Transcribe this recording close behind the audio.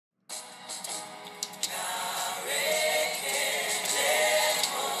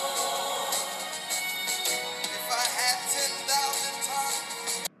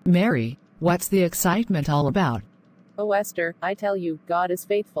Mary, what's the excitement all about? O Esther, I tell you, God is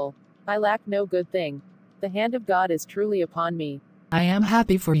faithful. I lack no good thing. The hand of God is truly upon me. I am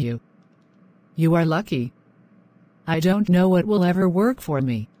happy for you. You are lucky. I don't know what will ever work for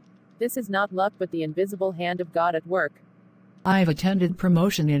me. This is not luck but the invisible hand of God at work. I've attended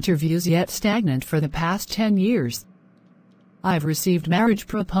promotion interviews yet stagnant for the past 10 years. I've received marriage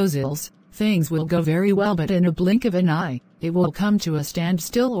proposals, things will go very well but in a blink of an eye, it will come to a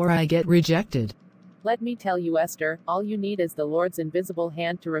standstill or I get rejected. Let me tell you Esther, all you need is the Lord's invisible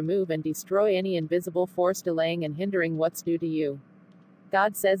hand to remove and destroy any invisible force delaying and hindering what's due to you.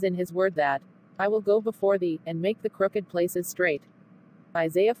 God says in His word that, I will go before thee, and make the crooked places straight.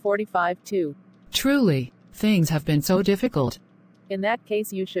 Isaiah 45:2. Truly, things have been so difficult. In that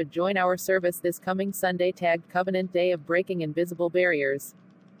case you should join our service this coming Sunday tagged Covenant Day of Breaking Invisible Barriers.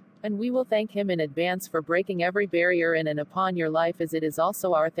 And we will thank Him in advance for breaking every barrier in and upon your life as it is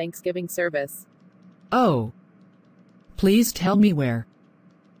also our Thanksgiving service. Oh. Please tell me where.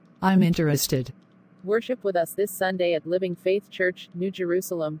 I'm interested. Worship with us this Sunday at Living Faith Church, New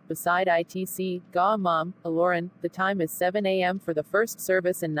Jerusalem, beside ITC, Gaa-Imam, Ilorin. The time is 7 a.m. for the first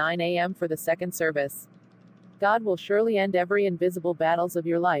service and 9 a.m. for the second service. God will surely end every invisible battles of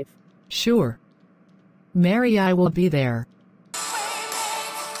your life. Sure. Mary, I will be there.